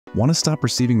Want to stop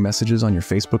receiving messages on your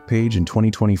Facebook page in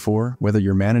 2024? Whether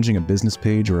you're managing a business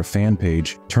page or a fan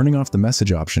page, turning off the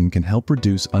message option can help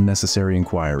reduce unnecessary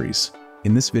inquiries.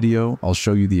 In this video, I'll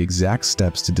show you the exact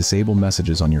steps to disable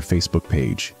messages on your Facebook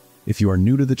page. If you are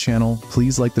new to the channel,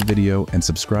 please like the video and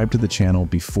subscribe to the channel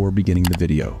before beginning the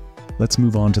video. Let's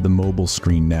move on to the mobile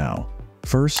screen now.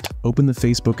 First, open the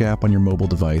Facebook app on your mobile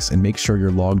device and make sure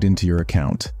you're logged into your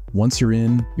account. Once you're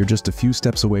in, you're just a few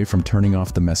steps away from turning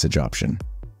off the message option.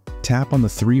 Tap on the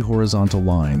three horizontal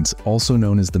lines, also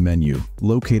known as the menu,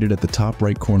 located at the top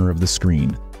right corner of the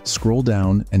screen. Scroll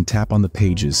down and tap on the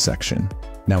Pages section.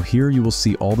 Now here you will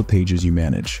see all the pages you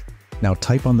manage. Now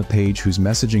type on the page whose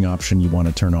messaging option you want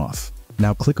to turn off.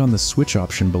 Now click on the Switch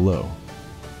option below.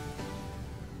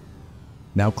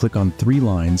 Now click on three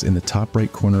lines in the top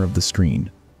right corner of the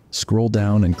screen. Scroll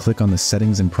down and click on the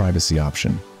Settings and Privacy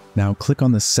option. Now click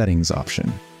on the Settings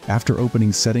option. After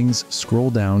opening Settings, scroll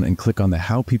down and click on the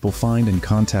How People Find and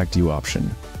Contact You option.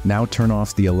 Now turn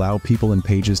off the Allow People and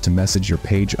Pages to Message Your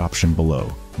Page option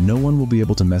below. No one will be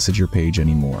able to message your page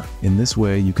anymore. In this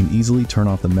way, you can easily turn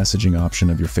off the messaging option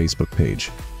of your Facebook page.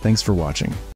 Thanks for watching.